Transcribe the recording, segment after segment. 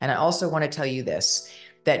And I also want to tell you this,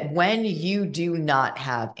 that when you do not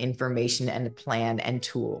have information and a plan and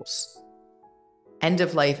tools, end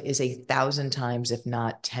of life is 1,000 times, if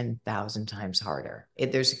not 10,000 times harder.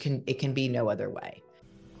 It can be no other way.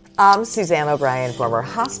 I'm Suzanne O'Brien, former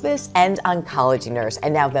hospice and oncology nurse,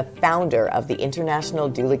 and now the founder of the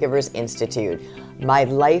International Doula Givers Institute. My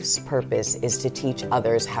life's purpose is to teach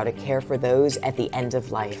others how to care for those at the end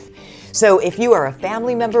of life. So if you are a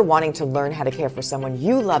family member wanting to learn how to care for someone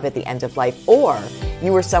you love at the end of life, or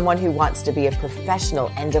you are someone who wants to be a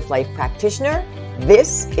professional end-of-life practitioner,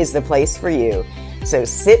 this is the place for you. So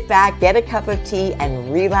sit back, get a cup of tea,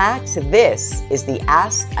 and relax. This is the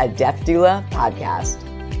Ask a Death Doula podcast.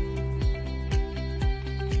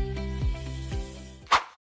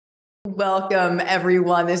 Welcome,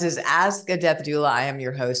 everyone. This is Ask a Death Doula. I am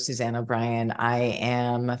your host, Suzanne O'Brien. I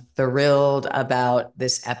am thrilled about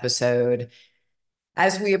this episode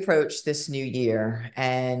as we approach this new year.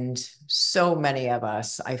 And so many of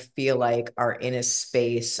us, I feel like, are in a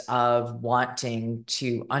space of wanting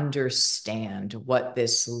to understand what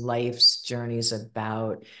this life's journey is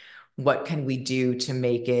about. What can we do to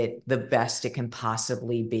make it the best it can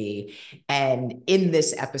possibly be? And in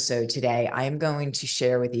this episode today, I am going to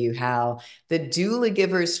share with you how the Doula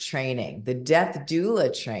Givers training, the Death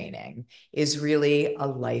Doula training, is really a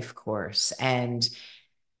life course. And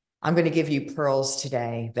I'm going to give you pearls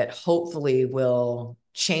today that hopefully will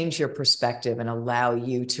change your perspective and allow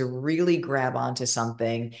you to really grab onto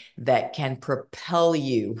something that can propel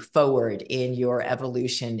you forward in your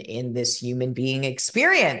evolution in this human being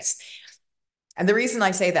experience. And the reason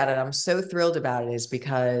I say that, and I'm so thrilled about it, is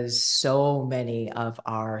because so many of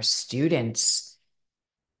our students,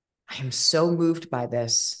 I am so moved by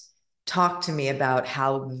this, talk to me about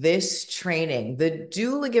how this training, the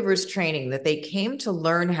Doula Givers training that they came to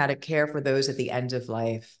learn how to care for those at the end of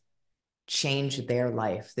life, changed their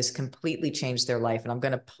life. This completely changed their life. And I'm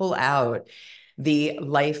going to pull out the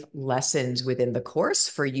life lessons within the course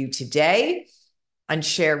for you today and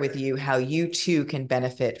share with you how you too can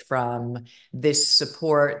benefit from this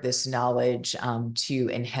support, this knowledge, to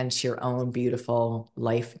enhance your own beautiful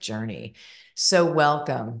life journey. So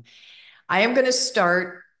welcome. I am going to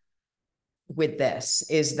start with this,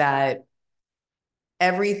 is that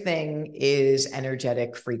everything is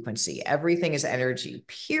energetic frequency. Everything is energy,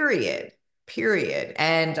 period.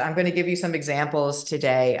 And I'm going to give you some examples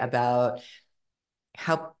today about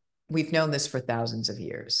how we've known this for thousands of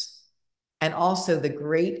years. And also the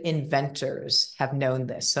great inventors have known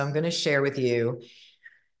this. So I'm going to share with you,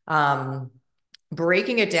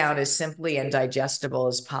 breaking it down as simply and digestible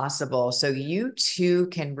as possible, so you too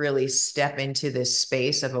can really step into this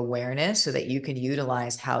space of awareness so that you can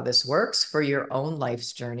utilize how this works for your own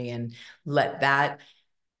life's journey and let that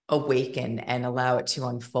awaken and allow it to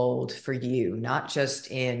unfold for you, not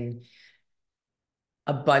just in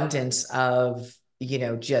abundance of,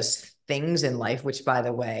 just things in life, which, by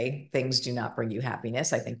the way, things do not bring you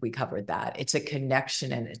happiness. I think we covered that. It's a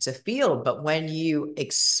connection and it's a field. But when you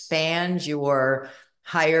expand your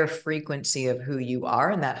higher frequency of who you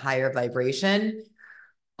are and that higher vibration,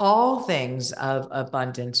 all things of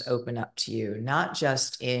abundance open up to you, not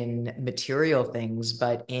just in material things,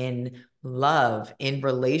 but in love, in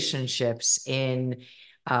relationships, in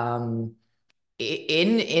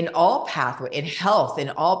all pathways, in health, in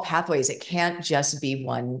all pathways. It can't just be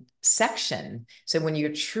one section. So when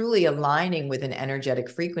you're truly aligning with an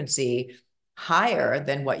energetic frequency higher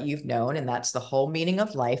than what you've known, and that's the whole meaning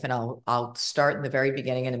of life, and I'll start in the very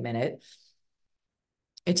beginning in a minute.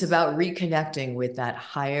 It's about reconnecting with that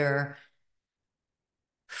higher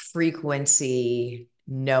frequency,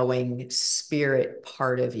 knowing spirit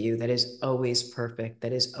part of you that is always perfect,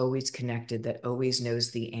 that is always connected, that always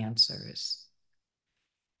knows the answers.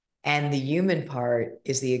 And the human part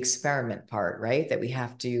is the experiment part, right? That we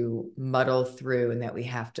have to muddle through and that we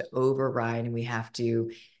have to override, and we have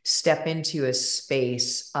to step into a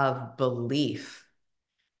space of belief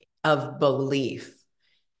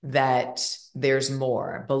that there's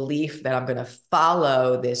more, belief that I'm going to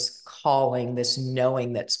follow this calling, this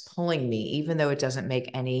knowing that's pulling me, even though it doesn't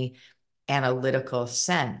make any analytical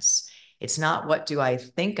sense. It's not what do I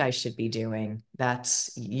think I should be doing?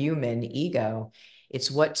 That's human ego. It's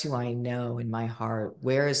what do I know in my heart?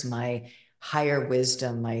 Where is my higher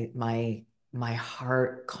wisdom, my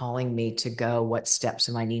heart calling me to go? What steps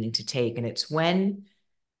am I needing to take? And it's when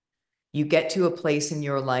you get to a place in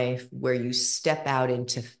your life where you step out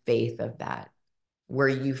into faith of that, where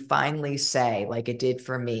you finally say, like it did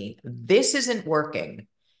for me, this isn't working.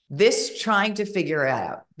 This trying to figure it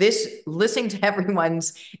out, this listening to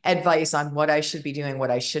everyone's advice on what I should be doing,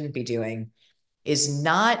 what I shouldn't be doing, is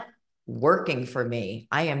not working for me.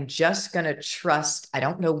 I am just going to trust. I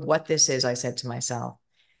don't know what this is, I said to myself.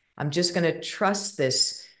 I'm just going to trust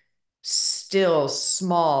this still,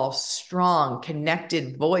 small, strong,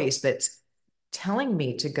 connected voice that's telling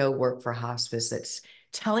me to go work for hospice, that's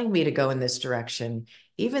telling me to go in this direction,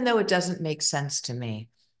 even though it doesn't make sense to me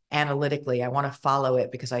analytically. I want to follow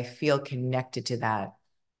it because I feel connected to that.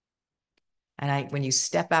 And when you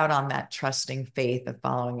step out on that trusting faith of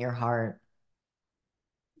following your heart,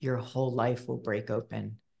 your whole life will break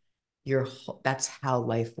open. That's how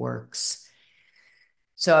life works.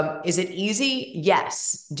 So, is it easy?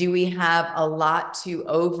 Yes. Do we have a lot to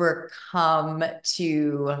overcome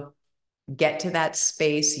to get to that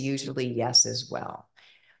space? Usually, yes, as well.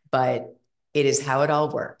 But it is how it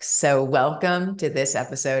all works. So, welcome to this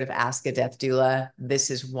episode of Ask a Death Doula.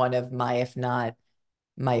 This is one of my, if not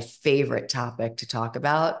my favorite topic to talk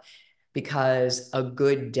about, because a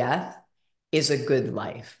good death is a good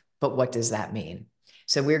life. But what does that mean?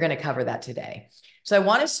 So we're going to cover that today. So I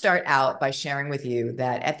want to start out by sharing with you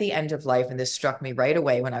that at the end of life, and this struck me right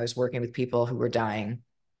away when I was working with people who were dying,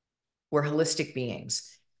 we're holistic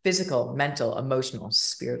beings, physical, mental, emotional,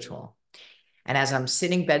 spiritual. And as I'm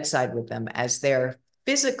sitting bedside with them, as their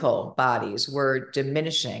physical bodies were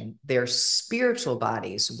diminishing, their spiritual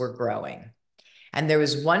bodies were growing. And there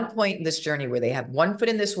was one point in this journey where they have one foot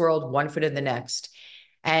in this world, one foot in the next.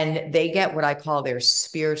 And they get what I call their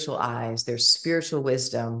spiritual eyes, their spiritual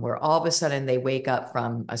wisdom, where all of a sudden they wake up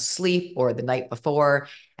from a sleep or the night before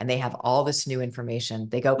and they have all this new information.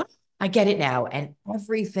 They go, I get it now. And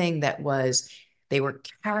everything that was, they were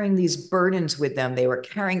carrying these burdens with them. They were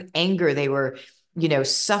carrying anger. They were,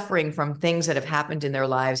 suffering from things that have happened in their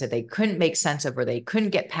lives that they couldn't make sense of or they couldn't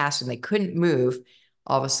get past and they couldn't move.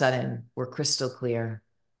 All of a sudden, were crystal clear.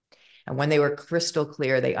 And when they were crystal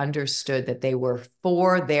clear, they understood that they were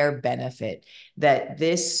for their benefit, that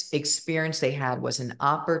this experience they had was an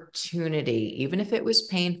opportunity, even if it was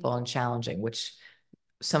painful and challenging, which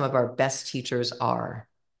some of our best teachers are.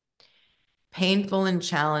 Painful and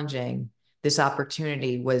challenging, this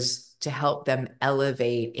opportunity was to help them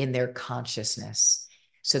elevate in their consciousness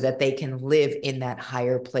so that they can live in that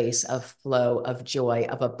higher place of flow, of joy,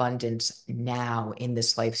 of abundance now in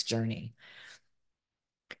this life's journey.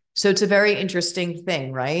 So it's a very interesting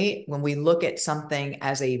thing, right? When we look at something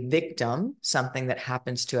as a victim, something that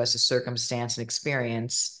happens to us, a circumstance and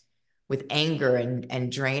experience with anger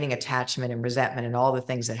and draining attachment and resentment and all the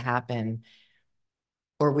things that happen,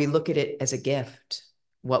 or we look at it as a gift.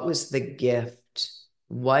 What was the gift?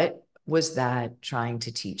 What was that trying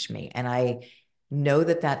to teach me? And I know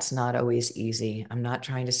that that's not always easy. I'm not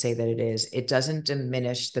trying to say that it is. It doesn't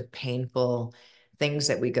diminish the painful things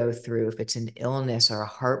that we go through, if it's an illness or a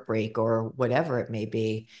heartbreak or whatever it may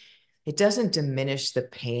be. It doesn't diminish the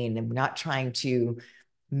pain. I'm not trying to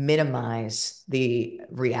minimize the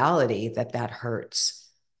reality that that hurts.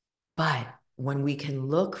 But when we can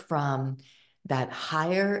look from that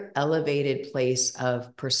higher elevated place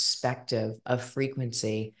of perspective, of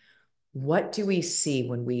frequency, what do we see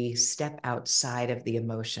when we step outside of the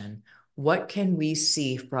emotion? What can we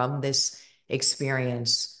see from this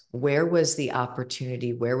experience? Where was the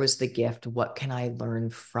opportunity? Where was the gift? What can I learn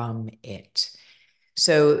from it?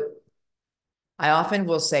 So I often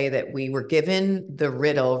will say that we were given the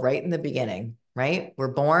riddle right in the beginning, right? We're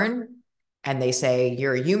born and they say,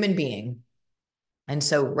 you're a human being. And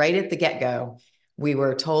so right at the get-go, we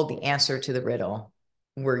were told the answer to the riddle.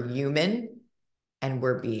 We're human and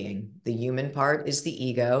we're being. The human part is the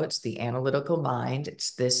ego. It's the analytical mind.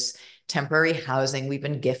 It's this temporary housing we've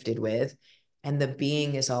been gifted with. And the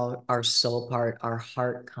being is all our soul part, our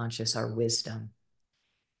heart conscious, our wisdom.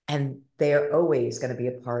 And they are always going to be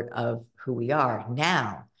a part of who we are.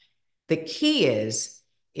 Now, the key is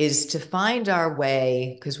to find our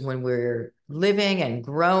way, because when we're living and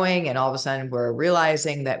growing and all of a sudden we're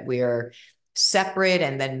realizing that we're separate,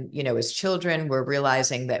 and then as children we're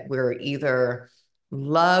realizing that we're either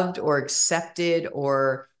loved or accepted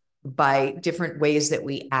or by different ways that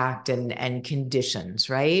we act and conditions,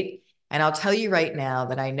 right? And I'll tell you right now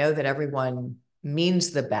that I know that everyone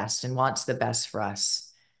means the best and wants the best for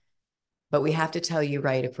us, but we have to tell you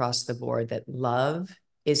right across the board that love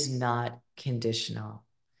is not conditional.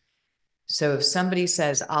 So if somebody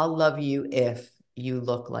says, I'll love you if you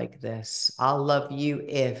look like this, I'll love you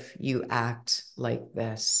if you act like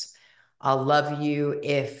this, I'll love you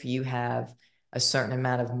if you have a certain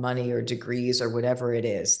amount of money or degrees or whatever it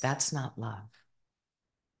is, that's not love.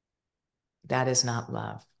 That is not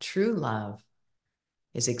love. True love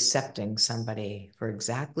is accepting somebody for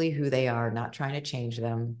exactly who they are, not trying to change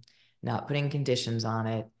them, not putting conditions on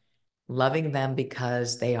it, loving them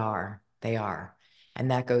because they are. They are.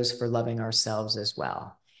 And that goes for loving ourselves as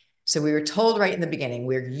well. So we were told right in the beginning,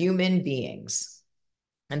 we're human beings.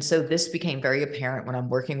 And so this became very apparent when I'm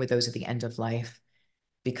working with those at the end of life,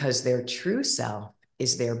 because their true self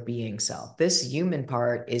is their being self. This human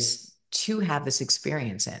part is to have this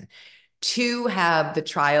experience in, to have the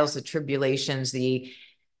trials, the tribulations, the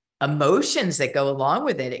emotions that go along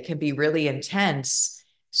with it. It can be really intense,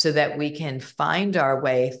 so that we can find our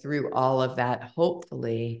way through all of that,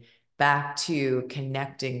 hopefully back to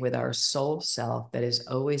connecting with our soul self that is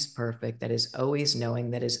always perfect, that is always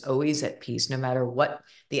knowing, that is always at peace, no matter what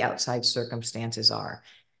the outside circumstances are.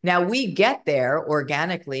 Now, we get there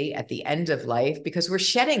organically at the end of life because we're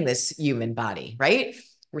shedding this human body, right?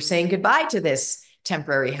 We're saying goodbye to this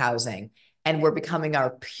temporary housing, and we're becoming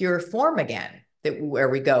our pure form again, that where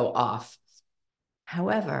we go off.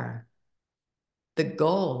 However, the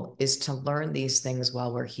goal is to learn these things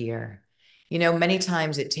while we're here. You know, many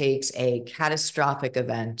times it takes a catastrophic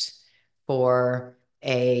event for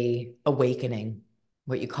a awakening,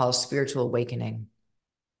 what you call spiritual awakening,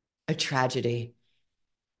 a tragedy,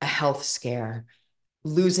 a health scare,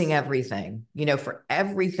 losing everything, you know, for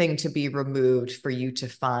everything to be removed, for you to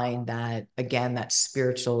find that, again, that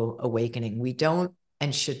spiritual awakening. We don't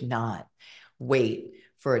and should not wait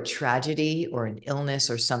for a tragedy or an illness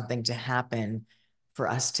or something to happen for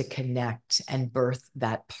us to connect and birth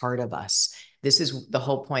that part of us. This is the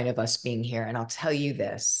whole point of us being here. And I'll tell you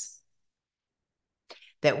this,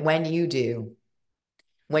 that when you do,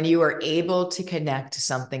 when you are able to connect to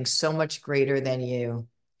something so much greater than you,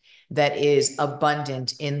 that is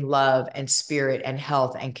abundant in love and spirit and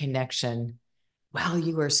health and connection, while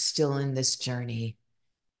you are still in this journey,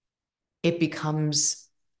 it becomes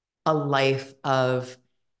a life of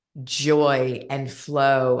joy and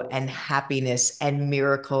flow and happiness and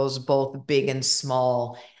miracles, both big and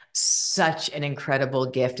small. Such an incredible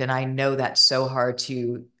gift. And I know that's so hard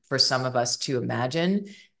for some of us to imagine,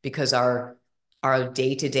 because our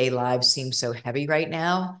day-to-day lives seem so heavy right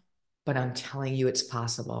now. But I'm telling you, it's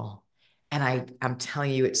possible. And I'm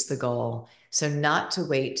telling you, it's the goal. So not to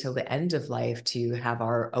wait till the end of life to have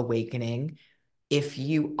our awakening. If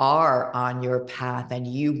you are on your path and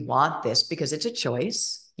you want this, because it's a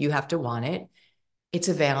choice, you have to want it, it's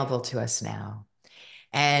available to us now.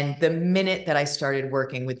 And the minute that I started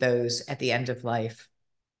working with those at the end of life,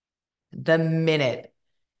 the minute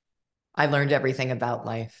I learned everything about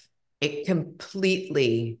life, it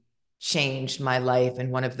completely changed my life in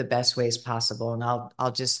one of the best ways possible. And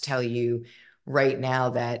I'll just tell you right now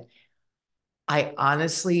that I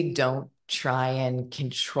honestly don't try and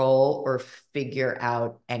control or figure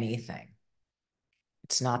out anything.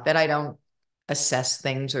 It's not that I don't assess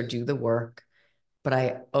things or do the work, but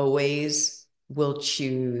I always will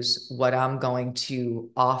choose what I'm going to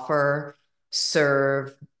offer,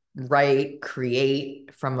 serve, write,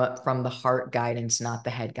 create from the heart guidance, not the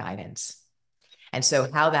head guidance. And so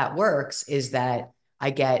how that works is that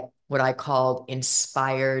I get what I call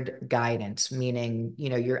inspired guidance, meaning, you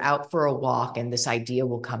know, you're out for a walk and this idea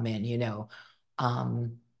will come in,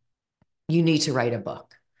 um, you need to write a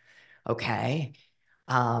book. Okay.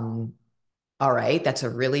 Um, all right, that's a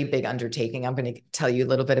really big undertaking. I'm going to tell you a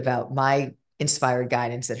little bit about my inspired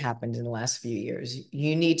guidance that happened in the last few years.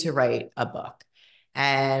 You need to write a book.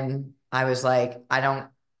 And I was like, I don't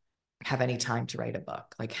have any time to write a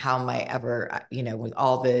book. Like, how am I ever, with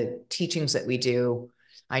all the teachings that we do,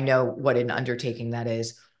 I know what an undertaking that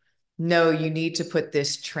is. No, you need to put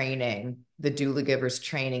this training, the doula givers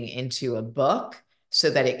training, into a book so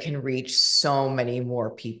that it can reach so many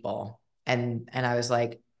more people. And I was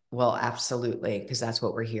like, well, absolutely, because that's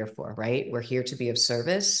what we're here for, right? We're here to be of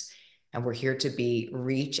service, and we're here to be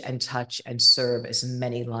reach and touch and serve as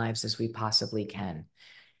many lives as we possibly can.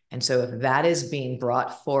 And so if that is being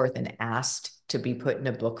brought forth and asked to be put in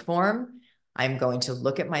a book form, I'm going to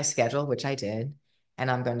look at my schedule, which I did,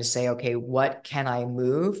 and I'm going to say, okay, what can I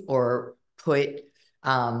move or put,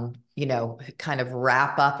 kind of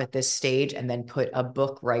wrap up at this stage, and then put a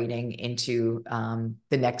book writing into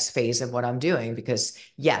the next phase of what I'm doing? Because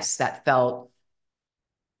yes, that felt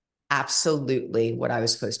absolutely what I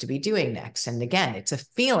was supposed to be doing next. And again, it's a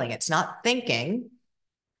feeling, it's not thinking.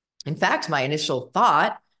 In fact, my initial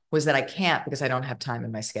thought was that I can't because I don't have time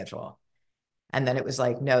in my schedule. And then it was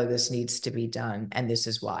like, no, this needs to be done. And this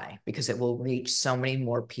is why, because it will reach so many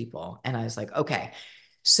more people. And I was like, okay.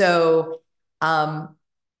 So,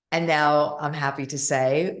 and now I'm happy to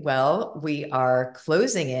say, well, we are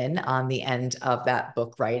closing in on the end of that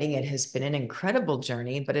book writing. It has been an incredible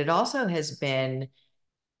journey, but it also has been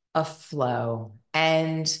a flow.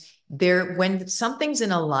 And when something's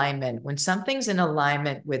in alignment, when something's in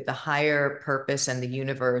alignment with the higher purpose and the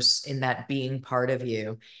universe in that being part of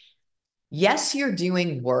you, yes, you're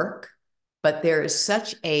doing work, but there is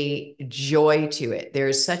such a joy to it. There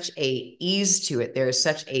is such a ease to it. There is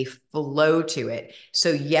such a flow to it.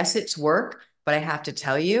 So yes, it's work, but I have to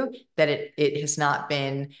tell you that it has not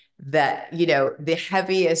been that, the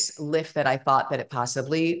heaviest lift that I thought that it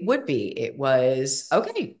possibly would be. It was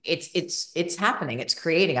okay, it's happening, it's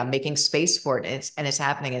creating, I'm making space for it, and it's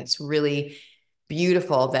happening. And it's really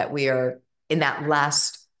beautiful that we are in that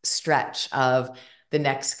last stretch of the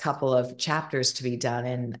next couple of chapters to be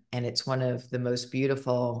done. And it's one of the most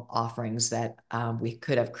beautiful offerings that we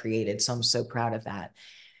could have created. So I'm so proud of that.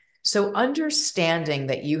 So understanding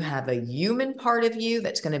that you have a human part of you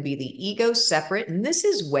that's going to be the ego separate. And this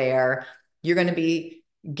is where you're going to be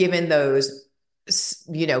given those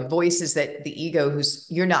voices that the ego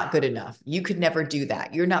you're not good enough. You could never do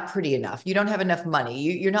that. You're not pretty enough. You don't have enough money.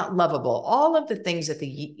 You're not lovable. All of the things that the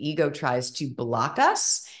ego tries to block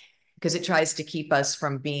us because it tries to keep us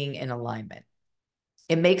from being in alignment.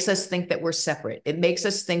 It makes us think that we're separate. It makes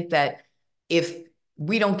us think that if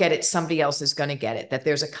we don't get it, somebody else is going to get it, that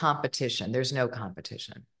there's a competition. There's no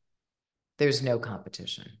competition. There's no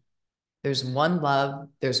competition. There's one love.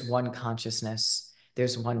 There's one consciousness.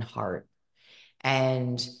 There's one heart.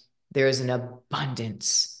 And there's an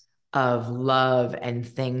abundance of love and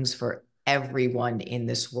things for everyone in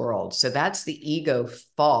this world. So that's the ego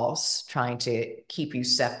false, trying to keep you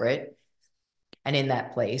separate and in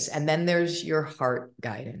that place. And then there's your heart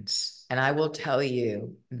guidance. And I will tell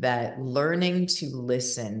you that learning to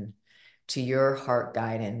listen to your heart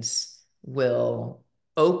guidance will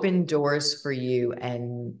open doors for you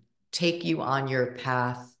and take you on your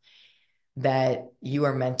path that you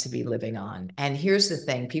are meant to be living on. And here's the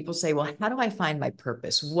thing, people say, well, how do I find my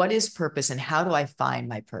purpose? What is purpose and how do I find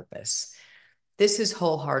my purpose? This is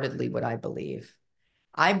wholeheartedly what I believe.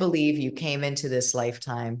 I believe you came into this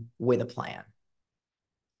lifetime with a plan.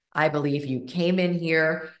 I believe you came in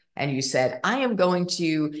here and you said, I am going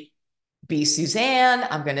to be Suzanne.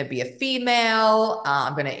 I'm going to be a female.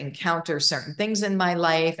 I'm going to encounter certain things in my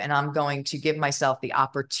life, and I'm going to give myself the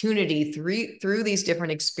opportunity through these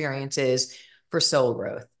different experiences for soul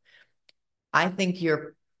growth. I think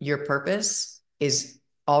your purpose is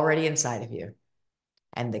already inside of you.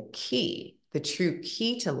 And the true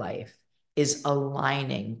key to life is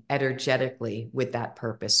aligning energetically with that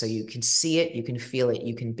purpose. So you can see it, you can feel it,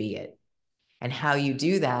 you can be it. And how you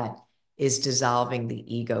do that is dissolving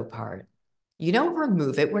the ego part. You don't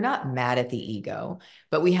remove it. We're not mad at the ego,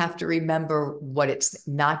 but we have to remember what it's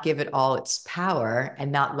not, give it all its power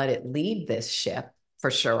and not let it lead this ship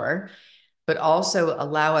for sure, but also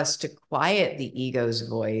allow us to quiet the ego's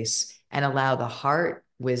voice and allow the heart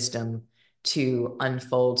wisdom to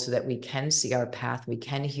unfold so that we can see our path, we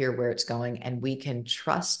can hear where it's going, and we can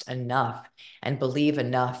trust enough and believe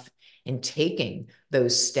enough in taking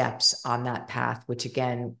those steps on that path, which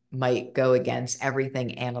again might go against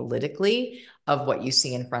everything analytically of what you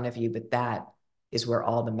see in front of you, but that is where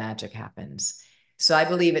all the magic happens. So I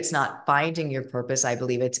believe it's not finding your purpose. I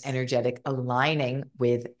believe it's energetic aligning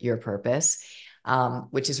with your purpose,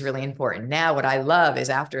 which is really important. Now, what I love is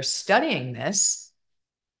after studying this,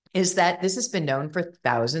 is that this has been known for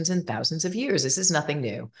thousands and thousands of years. This is nothing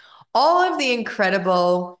new. All of the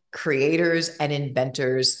incredible creators and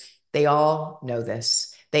inventors, they all know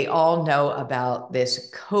this. They all know about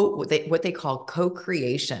this what they call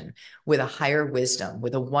co-creation with a higher wisdom,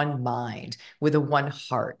 with a one mind, with a one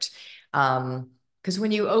heart. Because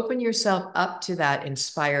when you open yourself up to that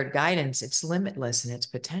inspired guidance, it's limitless in its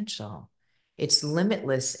potential. It's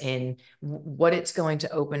limitless in what it's going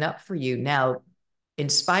to open up for you. Now,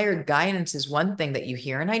 inspired guidance is one thing that you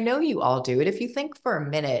hear, and I know you all do it. If you think for a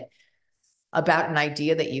minute about an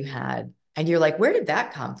idea that you had and you're like, where did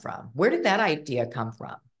that come from? Where did that idea come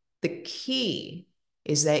from? The key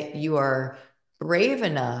is that you are brave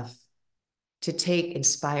enough to take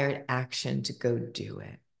inspired action to go do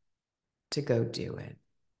it, to go do it.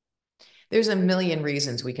 There's a million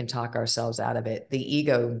reasons we can talk ourselves out of it. The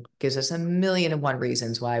ego gives us a million and one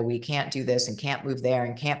reasons why we can't do this and can't move there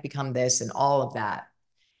and can't become this and all of that.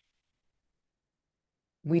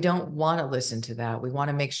 We don't want to listen to that. We want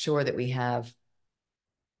to make sure that we have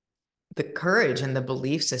the courage and the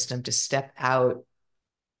belief system to step out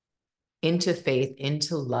into faith,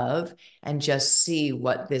 into love, and just see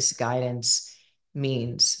what this guidance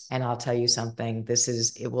means. And I'll tell you something,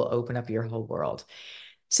 it will open up your whole world.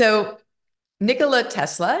 So Nikola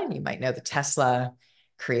Tesla, you might know the Tesla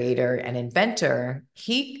creator and inventor,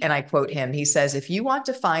 and I quote him, he says, if you want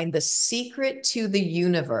to find the secret to the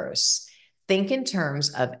universe, Think in terms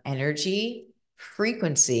of energy,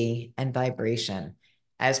 frequency, and vibration.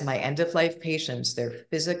 As my end-of-life patients, their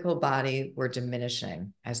physical body were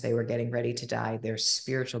diminishing as they were getting ready to die. Their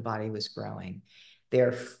spiritual body was growing.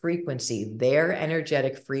 Their frequency, their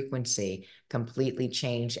energetic frequency completely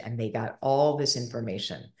changed, and they got all this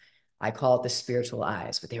information. I call it the spiritual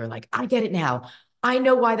eyes, but they were like, I get it now. I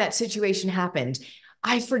know why that situation happened.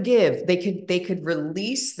 I forgive. They could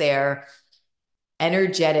release their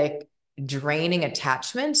energetic draining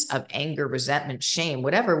attachments of anger, resentment, shame,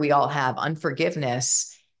 whatever we all have,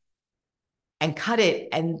 unforgiveness, and cut it.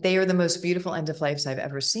 And they are the most beautiful end of lives I've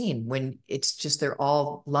ever seen, when it's just they're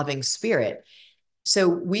all loving spirit. So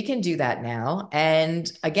we can do that now.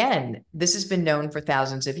 And again, this has been known for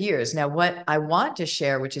thousands of years. Now, what I want to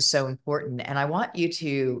share, which is so important, and I want you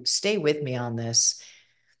to stay with me on this,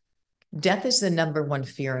 death is the number one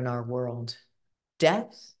fear in our world.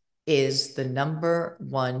 Death is the number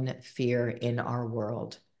one fear in our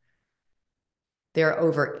world. There are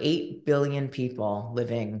over 8 billion people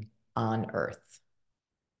living on Earth.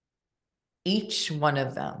 Each one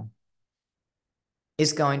of them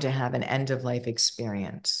is going to have an end of life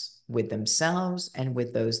experience with themselves and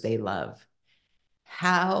with those they love.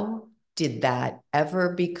 How did that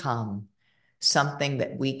ever become something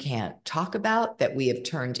that we can't talk about, that we have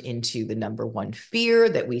turned into the number one fear,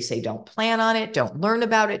 that we say don't plan on it, don't learn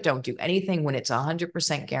about it, don't do anything when it's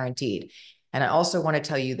 100% guaranteed? And I also want to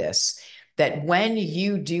tell you this, that when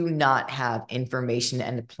you do not have information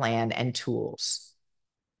and a plan and tools,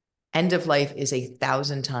 end of life is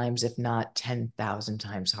 1,000 times, if not 10,000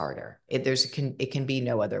 times harder. It can be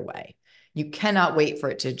no other way. You cannot wait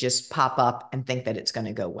for it to just pop up and think that it's going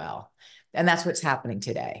to go well. And that's what's happening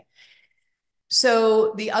today.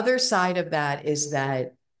 So the other side of that is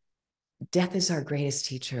that death is our greatest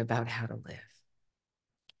teacher about how to live.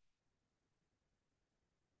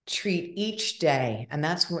 Treat each day, and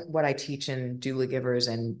that's what I teach in Doula Givers,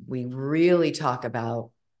 and we really talk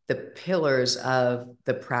about the pillars of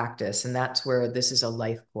the practice, and that's where this is a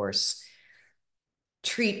life course.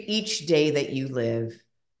 Treat each day that you live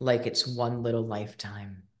like it's one little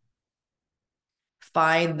lifetime.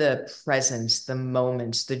 Find the presence, the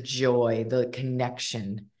moments, the joy, the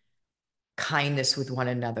connection, kindness with one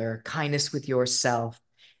another, kindness with yourself,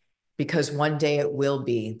 because one day it will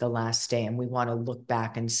be the last day. And we want to look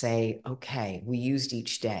back and say, okay, we used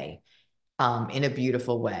each day in a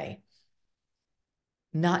beautiful way.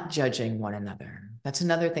 Not judging one another. That's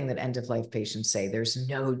another thing that end of life patients say. There's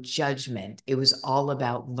no judgment. It was all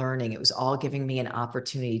about learning. It was all giving me an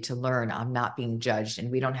opportunity to learn. I'm not being judged,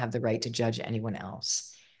 and we don't have the right to judge anyone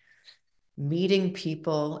else. Meeting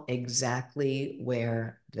people exactly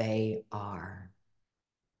where they are.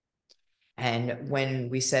 And when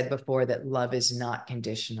we said before that love is not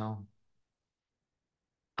conditional,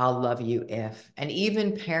 I'll love you if, and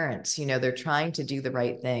even parents, they're trying to do the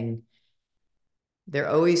right thing. They're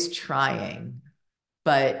always trying,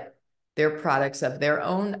 but they're products of their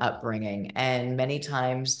own upbringing. And many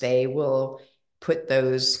times they will put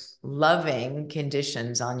those loving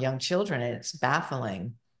conditions on young children, and it's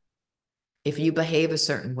baffling. If you behave a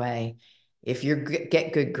certain way, if you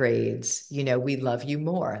get good grades, we love you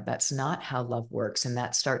more. That's not how love works. And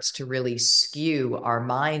that starts to really skew our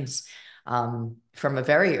minds from a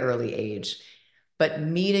very early age. But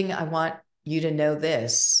I want you to know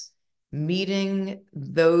this, meeting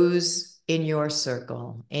those in your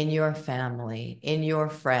circle, in your family, in your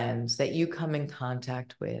friends that you come in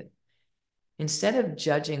contact with, instead of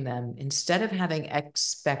judging them, instead of having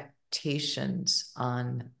expectations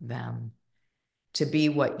on them to be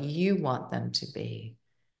what you want them to be,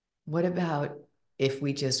 what about if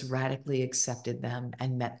we just radically accepted them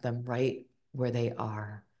and met them right where they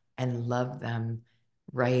are and loved them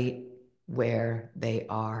right where they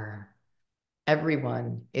are?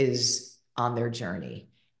 Everyone is on their journey.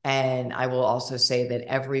 And I will also say that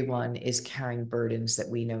everyone is carrying burdens that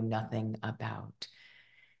we know nothing about.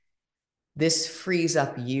 This frees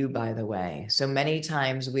up you, by the way. So many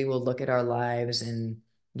times we will look at our lives and,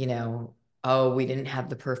 oh, we didn't have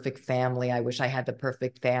the perfect family. I wish I had the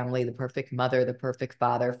perfect family, the perfect mother, the perfect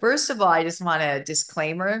father. First of all, I just want a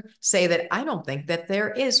disclaimer, say that I don't think that there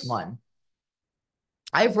is one.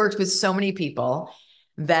 I've worked with so many people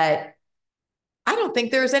that I don't think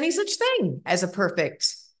there's any such thing as a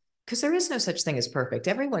perfect, because there is no such thing as perfect.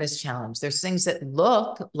 Everyone is challenged. There's things that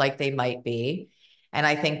look like they might be. And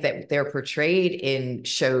I think that they're portrayed in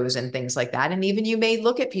shows and things like that. And even you may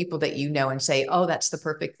look at people that you know and say, oh, that's the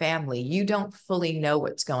perfect family. You don't fully know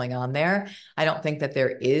what's going on there. I don't think that there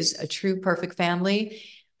is a true perfect family.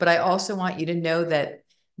 But I also want you to know that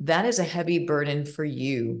that is a heavy burden for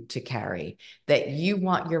you to carry, that you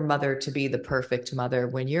want your mother to be the perfect mother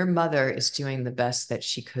when your mother is doing the best that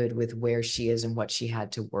she could with where she is and what she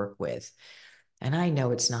had to work with. And I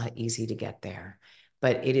know it's not easy to get there,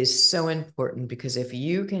 but it is so important because if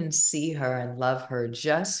you can see her and love her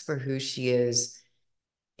just for who she is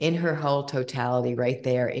in her whole totality right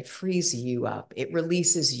there, it frees you up. It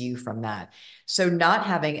releases you from that. So, not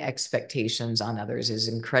having expectations on others is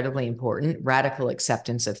incredibly important. Radical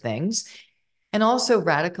acceptance of things, and also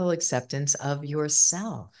radical acceptance of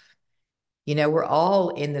yourself. We're all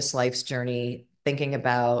in this life's journey thinking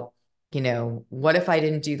about, what if I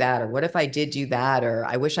didn't do that? Or what if I did do that? Or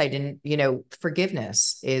I wish I didn't,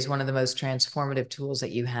 forgiveness is one of the most transformative tools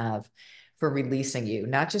that you have for releasing you,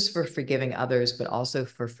 not just for forgiving others, but also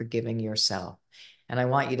for forgiving yourself. And I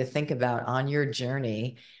want you to think about on your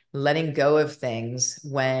journey, letting go of things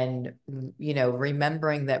when,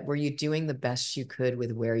 remembering that were you doing the best you could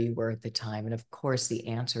with where you were at the time? And of course, the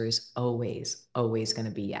answer is always, always going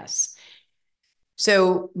to be yes.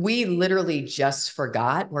 So we literally just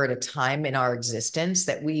forgot. We're at a time in our existence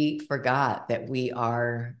that we forgot that we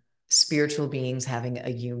are spiritual beings having a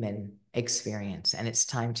human experience. And it's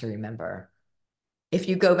time to remember. If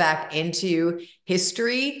you go back into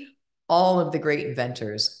history, all of the great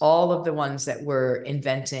inventors, all of the ones that were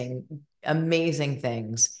inventing amazing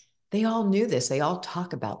things, they all knew this. They all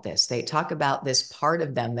talk about this. They talk about this part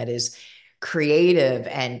of them that is creative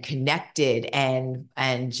and connected and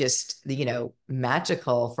just,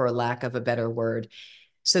 magical, for lack of a better word.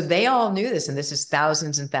 So they all knew this, and this is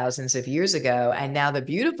thousands and thousands of years ago. And now the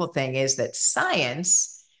beautiful thing is that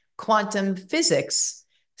science, quantum physics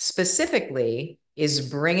specifically, is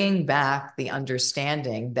bringing back the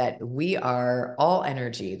understanding that we are all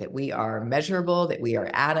energy, that we are measurable, that we are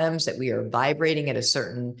atoms, that we are vibrating at a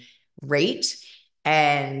certain rate.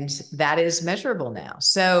 And that is measurable now.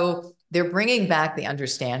 So they're bringing back the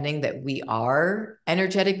understanding that we are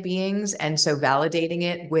energetic beings. And so validating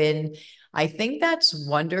it when I think that's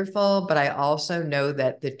wonderful, but I also know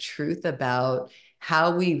that the truth about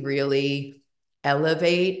how we really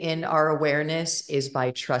elevate in our awareness is by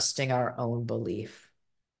trusting our own belief,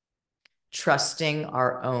 trusting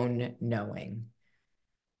our own knowing.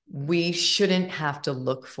 We shouldn't have to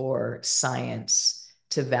look for science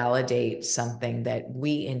to validate something that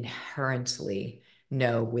we inherently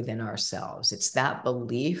know within ourselves. It's that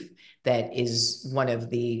belief that is one of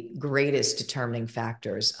the greatest determining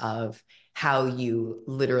factors of how you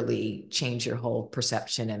literally change your whole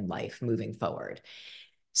perception in life moving forward.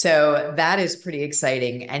 So that is pretty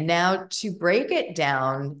exciting. And now to break it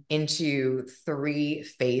down into 3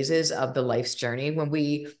 phases of the life's journey,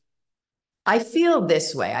 I feel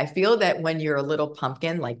this way. I feel that when you're a little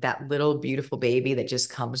pumpkin, like that little beautiful baby that just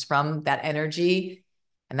comes from that energy,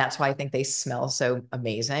 and that's why I think they smell so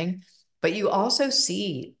amazing. But you also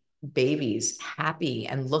see babies happy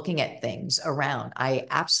and looking at things around. I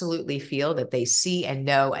absolutely feel that they see and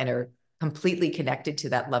know and are completely connected to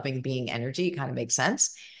that loving being energy. It kind of makes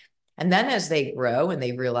sense. And then as they grow and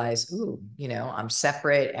they realize, ooh, I'm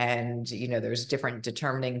separate and, there's different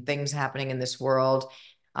determining things happening in this world.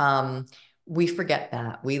 We forget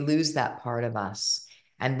that. We lose that part of us.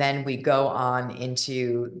 And then we go on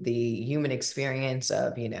into the human experience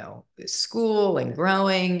of, school and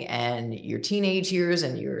growing and your teenage years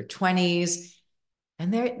and your 20s.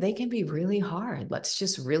 And they can be really hard. Let's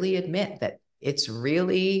just really admit that it's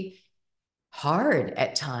really hard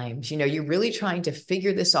at times. You're really trying to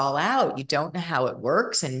figure this all out. You don't know how it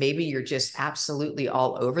works. And maybe you're just absolutely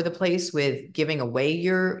all over the place with giving away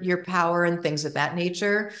your power and things of that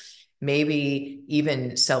nature. Maybe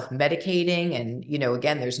even self-medicating. And,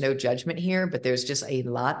 again, there's no judgment here, but there's just a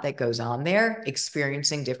lot that goes on there,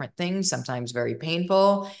 experiencing different things, sometimes very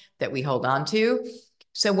painful, that we hold on to.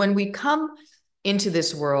 So when we come into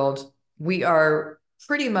this world, we are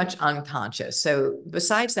pretty much unconscious. So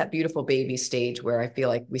besides that beautiful baby stage where I feel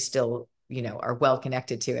like we still, are well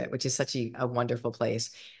connected to it, which is such a wonderful place,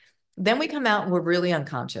 then we come out and we're really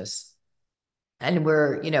unconscious. And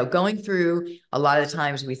we're, going through a lot of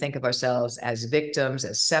times we think of ourselves as victims,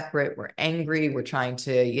 as separate. We're angry. We're trying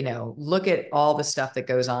to, look at all the stuff that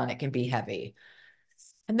goes on. It can be heavy.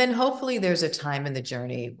 And then hopefully there's a time in the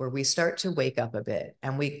journey where we start to wake up a bit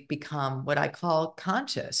and we become what I call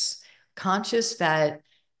conscious, conscious that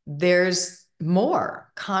there's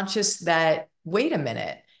more, conscious that, wait a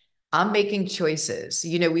minute, I'm making choices.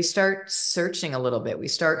 We start searching a little bit. We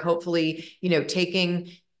start hopefully,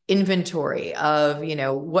 taking inventory of,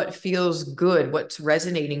 what feels good, what's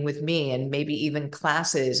resonating with me, and maybe even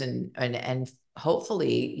classes and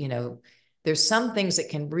hopefully, there's some things that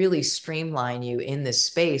can really streamline you in this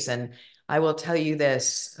space. And I will tell you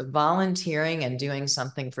this, volunteering and doing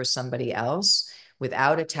something for somebody else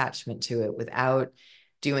without attachment to it, without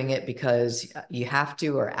doing it because you have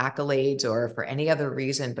to, or accolades, or for any other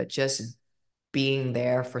reason, but just being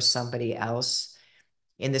there for somebody else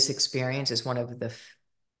in this experience is one of the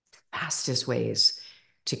fastest ways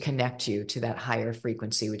to connect you to that higher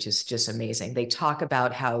frequency, which is just amazing. They talk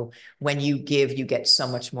about how when you give, you get so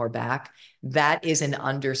much more back. That is an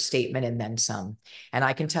understatement and then some. And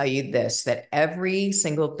I can tell you this, that every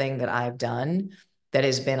single thing that I've done that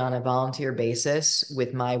has been on a volunteer basis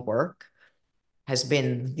with my work has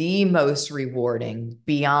been the most rewarding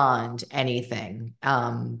beyond anything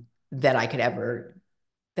that I could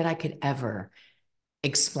ever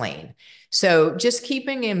explain. So just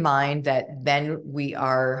keeping in mind that then we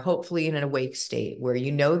are hopefully in an awake state where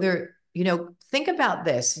think about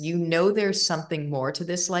this, there's something more to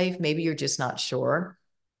this life. Maybe you're just not sure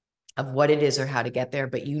of what it is or how to get there,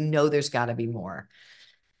 but there's got to be more.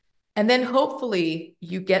 And then hopefully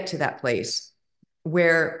you get to that place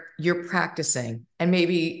where you're practicing and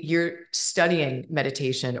maybe you're studying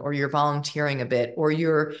meditation or you're volunteering a bit or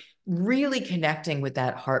you're really connecting with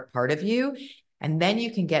that heart part of you. And then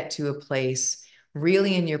you can get to a place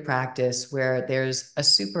really in your practice where there's a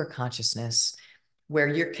super consciousness, where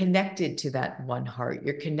you're connected to that one heart,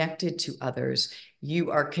 you're connected to others, you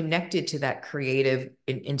are connected to that creative,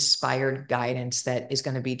 inspired guidance that is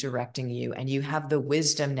going to be directing you. And you have the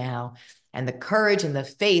wisdom now and the courage and the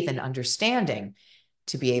faith and understanding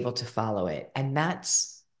to be able to follow it. And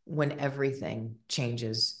that's when everything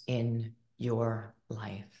changes in your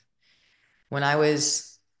life. When I was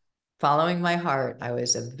following my heart, I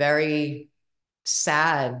was a very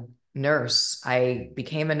sad nurse. I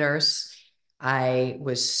became a nurse. I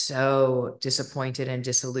was so disappointed and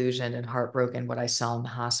disillusioned and heartbroken what I saw in the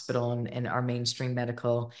hospital and our mainstream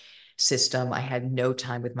medical system. I had no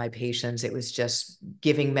time with my patients. It was just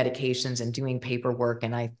giving medications and doing paperwork.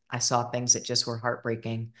 And I saw things that just were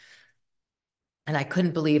heartbreaking. And I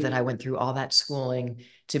couldn't believe that I went through all that schooling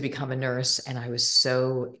to become a nurse. And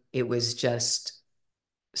it was just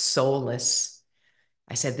soulless.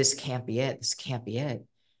 I said, this can't be it. This can't be it.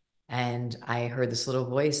 And I heard this little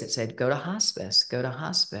voice that said, go to hospice, go to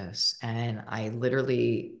hospice. And I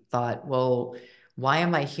literally thought, well, why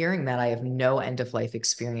am I hearing that? I have no end of life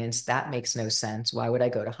experience. That makes no sense. Why would I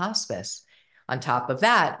go to hospice? On top of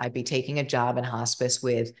that, I'd be taking a job in hospice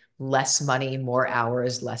with less money, more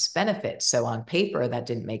hours, less benefits. So on paper, that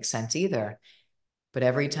didn't make sense either. But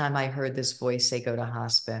every time I heard this voice say, go to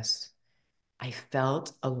hospice, I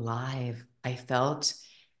felt alive. I felt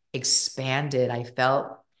expanded. I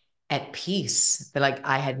felt at peace that like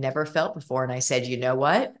I had never felt before. And I said, you know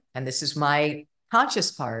what? And this is my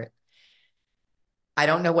conscious part. I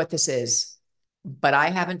don't know what this is, but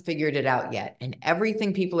I haven't figured it out yet. And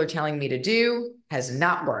everything people are telling me to do has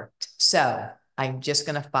not worked. So I'm just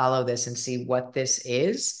going to follow this and see what this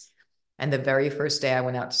is. And the very first day I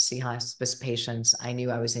went out to see hospice patients, I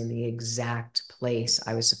knew I was in the exact place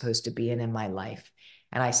I was supposed to be in my life.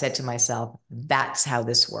 And I said to myself, that's how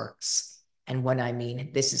this works. And when I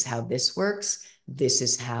mean this is how this works, this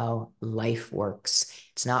is how life works.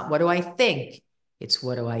 It's not what do I think, it's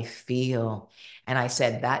what do I feel. And I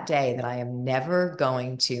said that day that I am never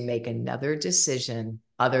going to make another decision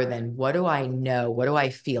other than what do I know, what do I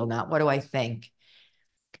feel, not what do I think.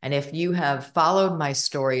 And if you have followed my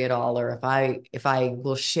story at all, or if I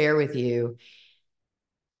will share with you,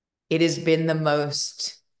 it has been the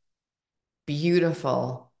most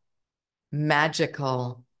beautiful,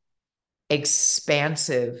 magical,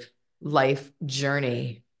 expansive life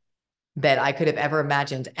journey that I could have ever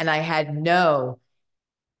imagined. And I had no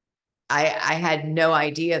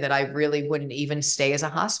idea that I really wouldn't even stay as a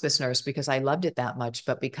hospice nurse because I loved it that much,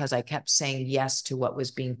 but because I kept saying yes to what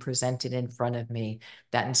was being presented in front of me,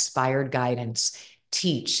 that inspired guidance.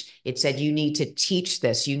 Teach. It said, you need to teach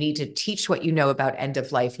this. You need to teach what you know about end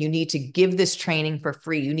of life. You need to give this training for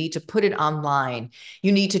free. You need to put it online.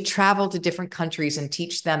 You need to travel to different countries and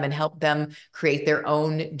teach them and help them create their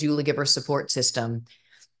own doula giver support system.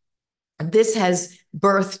 This has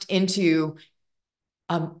birthed into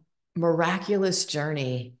a miraculous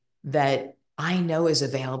journey that I know is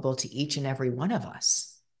available to each and every one of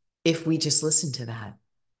us if we just listen to that.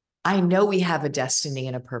 I know we have a destiny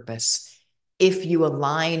and a purpose if you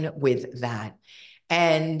align with that.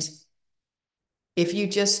 And if you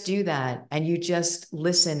just do that and you just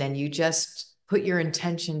listen and you just put your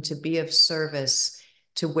intention to be of service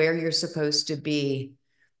to where you're supposed to be,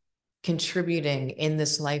 contributing in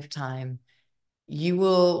this lifetime, you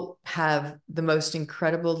will have the most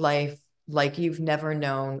incredible life like you've never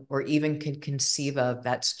known or even could conceive of.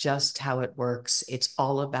 That's just how it works. It's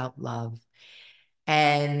all about love.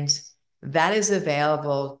 And that is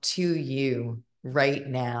available to you right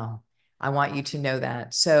now. I want you to know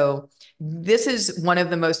that. So this is one of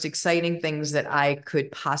the most exciting things that I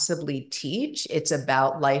could possibly teach. It's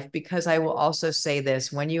about life, because I will also say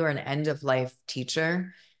this: when you are an end of life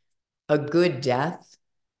teacher, a good death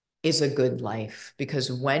is a good life,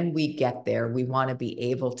 because when we get there, we want to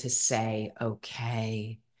be able to say,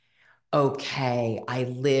 okay, I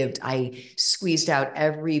lived, I squeezed out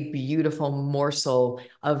every beautiful morsel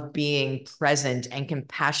of being present and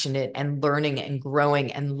compassionate and learning and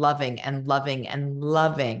growing and loving and loving and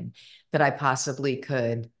loving that I possibly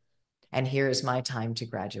could. And here is my time to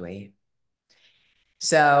graduate.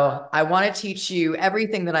 So I want to teach you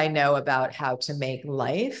everything that I know about how to make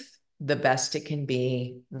life the best it can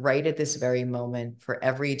be right at this very moment for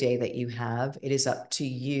every day that you have. It is up to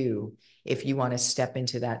you if you want to step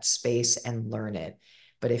into that space and learn it.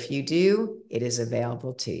 But if you do, it is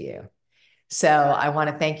available to you. So I want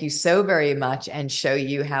to thank you so very much and show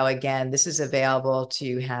you how, again, this is available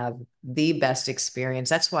to have the best experience.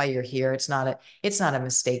 That's why you're here. It's not a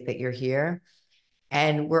mistake that you're here.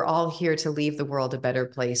 And we're all here to leave the world a better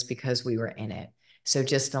place because we were in it. So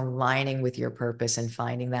just aligning with your purpose and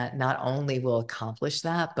finding that not only will accomplish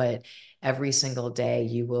that, but every single day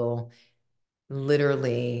you will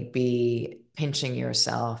literally be pinching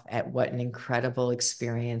yourself at what an incredible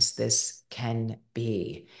experience this can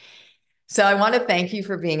be. So I want to thank you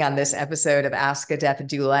for being on this episode of Ask a Death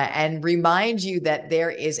Doula, and remind you that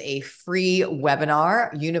there is a free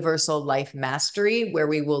webinar, Universal Life Mastery, where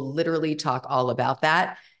we will literally talk all about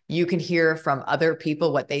that. You can hear from other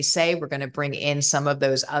people what they say. We're going to bring in some of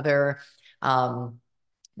those other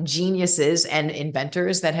geniuses and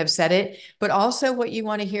inventors that have said it, but also what you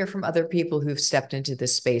want to hear from other people who've stepped into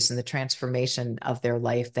this space and the transformation of their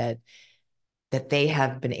life that they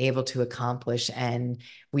have been able to accomplish. And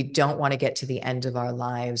we don't want to get to the end of our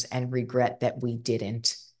lives and regret that we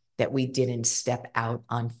didn't step out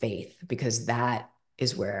on faith, because that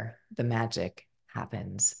is where the magic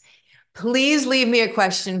happens. Please leave me a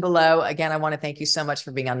question below. Again, I want to thank you so much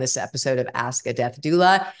for being on this episode of Ask a Death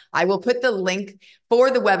Doula. I will put the link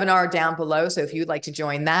for the webinar down below. So if you'd like to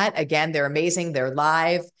join that, again, they're amazing. They're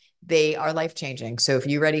live. They are life-changing. So if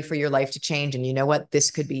you're ready for your life to change and you know what,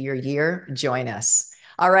 this could be your year, join us.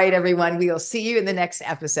 All right, everyone, we will see you in the next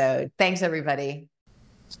episode. Thanks, everybody.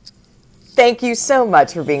 Thank you so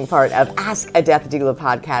much for being part of Ask a Death Doula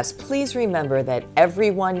podcast. Please remember that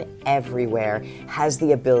everyone everywhere has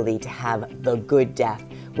the ability to have the good death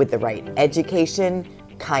with the right education,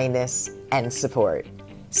 kindness, and support.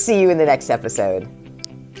 See you in the next episode.